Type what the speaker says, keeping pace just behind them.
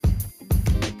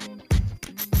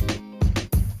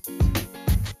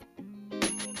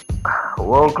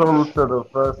Welcome to the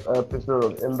first episode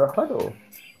of In the Huddle.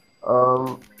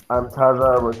 I'm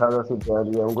Taza, Taza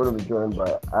Sijadi. I'm going to be joined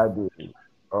by Adi,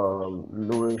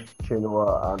 Louis,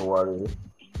 Chinua, and Wari.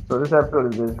 So this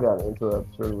episode is basically an intro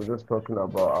episode. We're just talking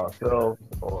about ourselves,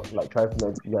 or like trying to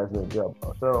let you guys know a bit about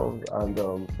ourselves,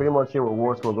 and pretty much here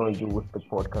what we're going to do with the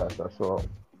podcast as well.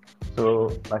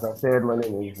 So, like I said, my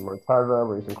name is Murtaza,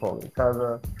 but you can call me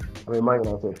Taza. I'm a Man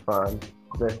United fan,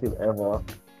 best team ever.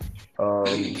 Um,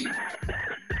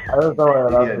 I don't know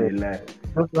what Maybe I'm I saying. did lie.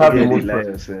 Those who have Maybe the I did most, lie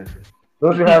yourself.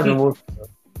 those who have the most,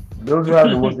 those who have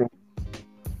the most.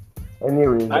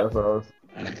 Anyways, I, that's what I was.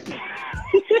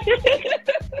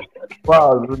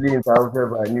 Wow, I was really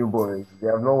interrupted by new boys. They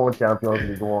have not won Champions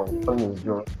League one. Something is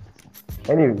joy.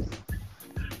 Anyways,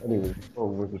 anyways, oh,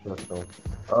 what's the first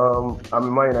one? I'm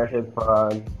a Man United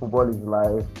fan. Football is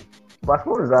life.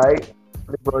 Basketball is right.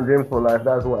 LeBron James for life.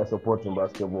 That's who I support in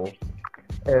basketball.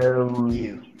 Um,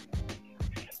 You.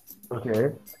 okay.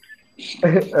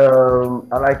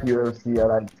 I like UFC. I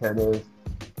like tennis.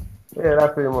 Yeah,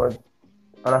 that's pretty much.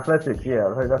 And athletics, yeah,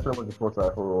 I think that's pretty much the sports I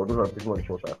follow. Those are pretty much the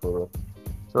sports I follow.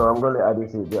 So I'm gonna let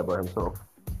Adi say a bit about himself.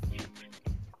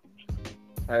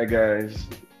 Hi guys.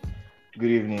 Good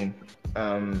evening.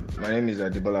 My name is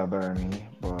Adibola Barami,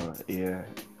 but yeah,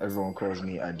 everyone calls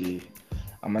me Adi.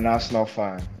 I'm an Arsenal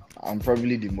fan. I'm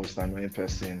probably the most annoying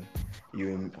person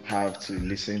you have to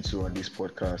listen to on this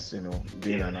podcast,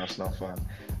 being an Arsenal fan.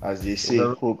 As they It say,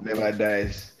 doesn't- hope never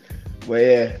dies. But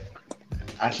yeah,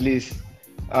 at least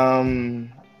um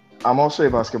I'm also a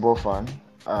basketball fan.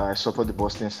 I support the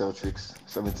Boston Celtics,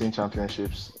 17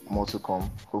 championships, more to come,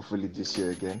 hopefully this year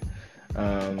again.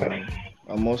 Um,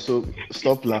 I'm also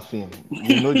stop laughing.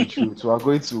 You know the truth. We are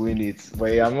going to win it,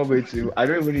 but yeah, I'm not going to. I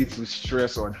don't even need to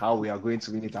stress on how we are going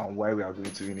to win it and why we are going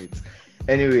to win it.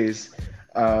 Anyways,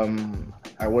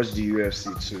 I watch the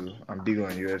UFC too. I'm big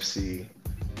on UFC.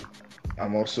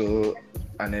 I'm also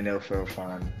an NFL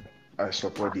fan. I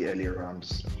support the LA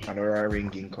Rams. Another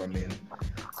ring incoming.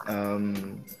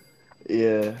 Um,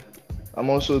 yeah, I'm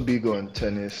also big on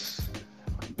tennis,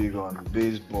 big on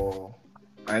baseball,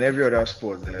 and every other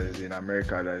sport that is in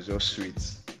America that is just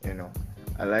sweet. You know,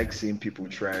 I like seeing people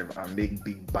thrive and make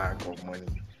big bank of money.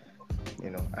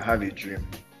 I have a dream,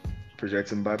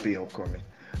 Project Mbappe upcoming.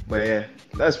 But yeah,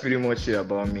 that's pretty much it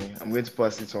about me. I'm going to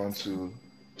pass it on to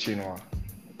Chinua.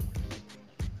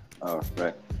 Oh,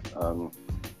 right. Um,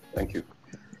 Thank you.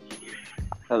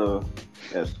 Hello.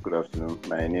 Yes, good afternoon.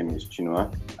 My name is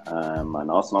Chinua. I'm an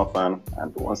Arsenal fan,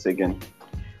 and once again,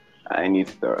 I need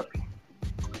therapy.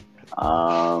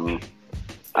 Um,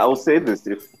 I will say this: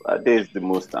 if Ade is the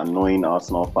most annoying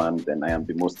Arsenal fan, then I am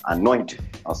the most annoyed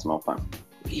Arsenal fan.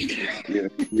 Yeah,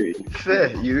 yeah,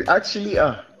 Fair, you actually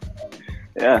are.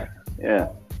 yeah. Yeah.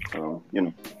 You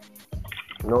know,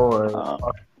 No worries. uh,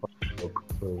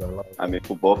 So, I'm a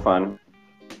football fan.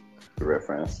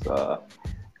 Reference.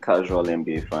 Casual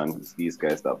NBA fan. It's these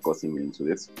guys that have gotten me into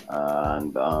it,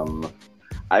 and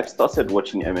I've started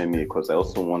watching MMA because I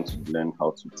also want to learn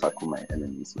how to tackle my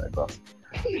enemies like that.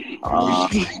 Uh,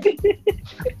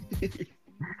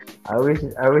 I wish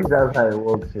that's how it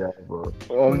works, yeah, bro.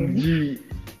 Gee,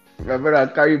 my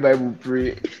brother carry Bible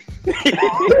pray.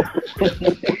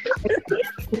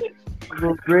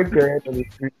 Go break your head on the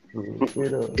street,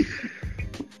 bro.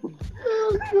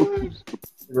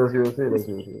 Just you say that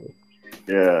you say.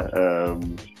 yeah,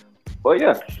 but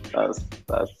yeah,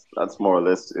 that's more or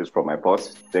less is from my part.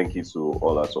 Thank you to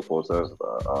all our supporters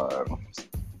that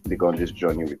stick on this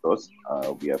journey with us.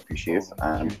 We appreciate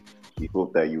and we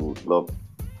hope that you would love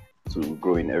to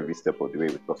grow in every step of the way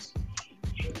with us.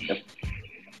 Yep.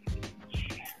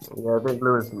 Yeah, I think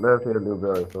Lewis, let's hear a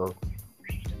little bit. So,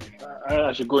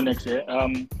 I should go next here.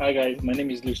 Hi guys, my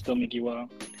name is Luis Tomigiwa.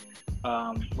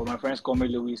 But my friends call me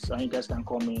Louis, and you guys can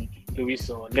call me Louis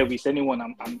or Lewis. Anyone,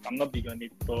 I'm not big on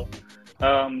it. But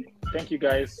thank you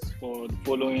guys for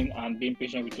following and being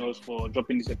patient with us for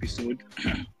dropping this episode.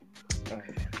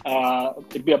 A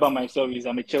bit about myself is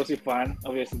I'm a Chelsea fan,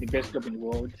 obviously the best club in the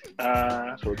world.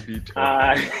 For Peter.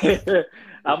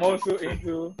 I'm also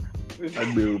into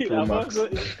Admiral Pro I'm Max.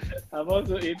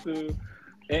 also into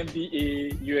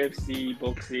NBA, UFC,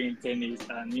 boxing, tennis,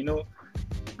 and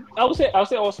I'll say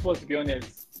all sports to be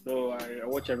honest. So I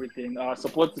watch everything.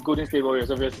 Support the Golden State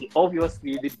Warriors,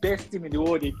 obviously the best team in the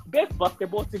world, the best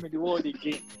basketball team in the world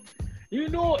again.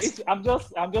 I'm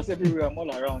just everywhere. I'm all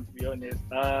around to be honest.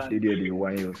 You did you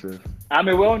whine yourself. I'm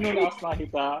a well-known Arsenal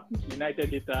hater, United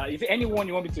hater. If anyone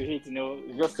you want me to hate,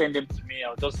 just send them to me.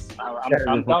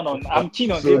 I'm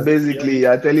keen on So this. basically,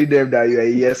 you're telling them that you're a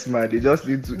yes man. You just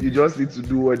need to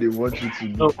do what they want you to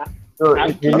do. so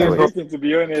I'm if you keen need on some, this thing, to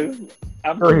be honest.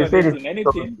 I'm No, keen he on said anything.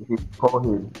 Anything. he call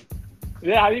him.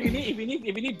 Yeah, if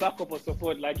you need backup or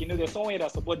support, like there's someone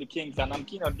that support the Kings, and I'm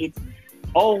keen on it.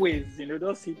 Always,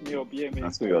 just hit me up, yeah, man.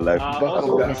 That's what your life.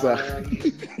 Also, dancer.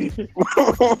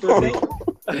 so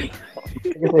thank,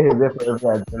 He said he's there for every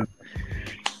agenda.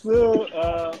 so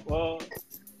well,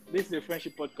 this is a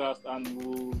friendship podcast, and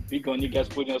we'll be on you guys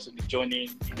putting us on the journey.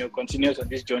 Continue us on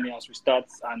this journey as we start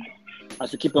and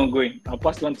as we keep on going. I'll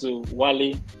pass it on to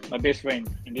Wally, my best friend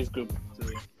in this group. So,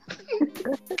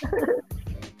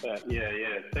 yeah.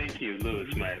 Thank you,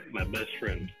 Lewis, my best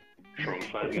friend from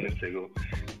 5 minutes ago.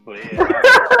 But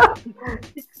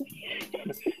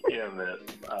yeah, man.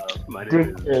 My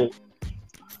name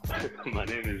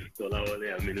is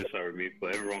Dolawale Aminu Sarami,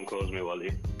 but everyone calls me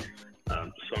Wally.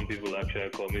 Some people actually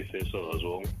call me Faisal as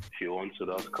well. If you want to,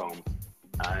 come.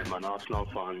 I'm an Arsenal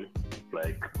fan,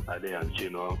 like Ade and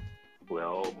Chino. We're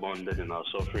all bonded in our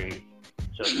suffering.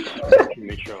 Just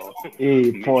make sure.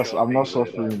 Hey, pause. I'm not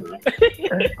suffering.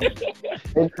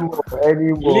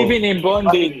 Anymore. living in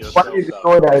bondage. What is the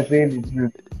God I saying the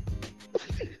truth?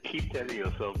 Keep telling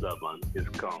yourself that, man. It's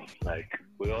calm. Like,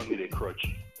 we all need a crutch.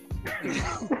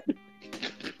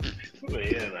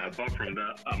 But yeah, apart from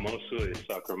that, I'm also a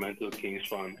Sacramento Kings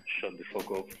fan. Shut the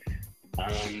fuck up.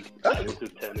 And I'm into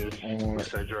tennis.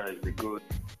 Federer is the good.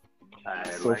 I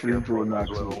like LeBron as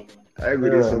well. I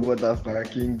really support Arsenal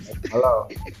Kings. Hello.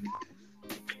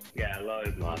 Yeah, I love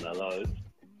it, man. I love it.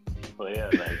 But yeah,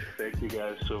 thank you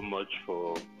guys so much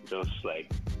for just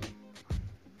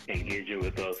engaging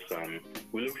with us, and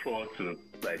we look forward to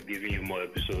giving you more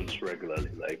episodes regularly.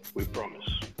 We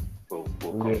promise, we'll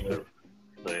come through.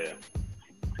 So yeah.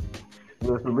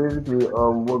 Yeah, so basically,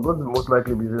 we're going to most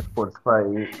likely be using Spotify.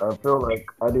 I feel like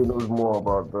Adi knows more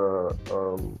about the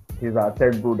he's our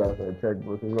tech bro than a tech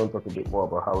bro, so he's going to talk a bit more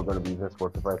about how we're going to be using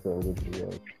Spotify to engage with you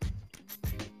guys.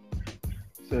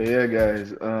 So yeah,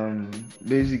 guys.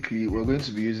 Basically, we're going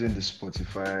to be using the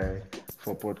Spotify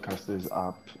for Podcasters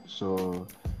app. So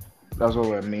that's what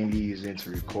we're mainly using to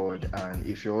record. And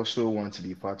if you also want to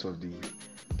be part of the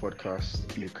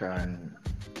podcast, you can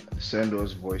send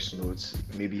us voice notes,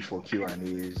 maybe for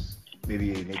Q&As. Maybe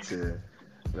you need to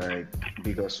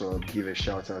big us up, give a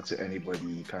shout out to anybody.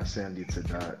 You can send it to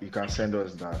that. You can send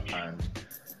us that, and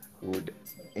would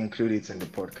include it in the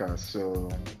podcast. So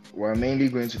we're mainly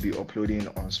going to be uploading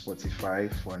on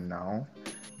Spotify for now,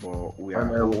 but we are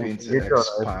hoping to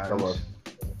expand.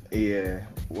 Yeah,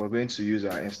 we're going to use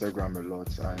our Instagram a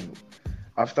lot, and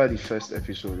after the first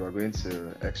episode, we're going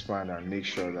to expand and make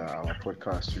sure that our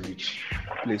podcast reach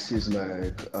places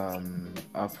like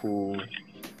Apple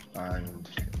and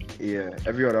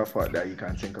every other part that you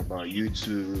can think about,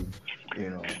 YouTube,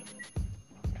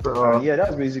 yeah,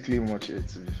 that's basically much it,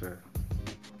 to be fair.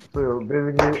 So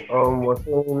basically, we're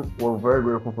saying we're very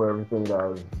grateful for everything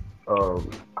that has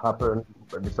happened,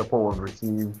 the support we've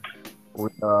received. We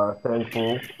are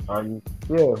thankful, and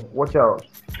yeah, watch out.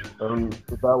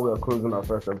 With that, we are closing our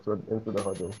first episode Into the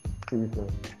Huddle. See you soon.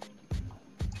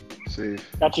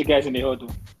 Safe. Catch you guys in the huddle.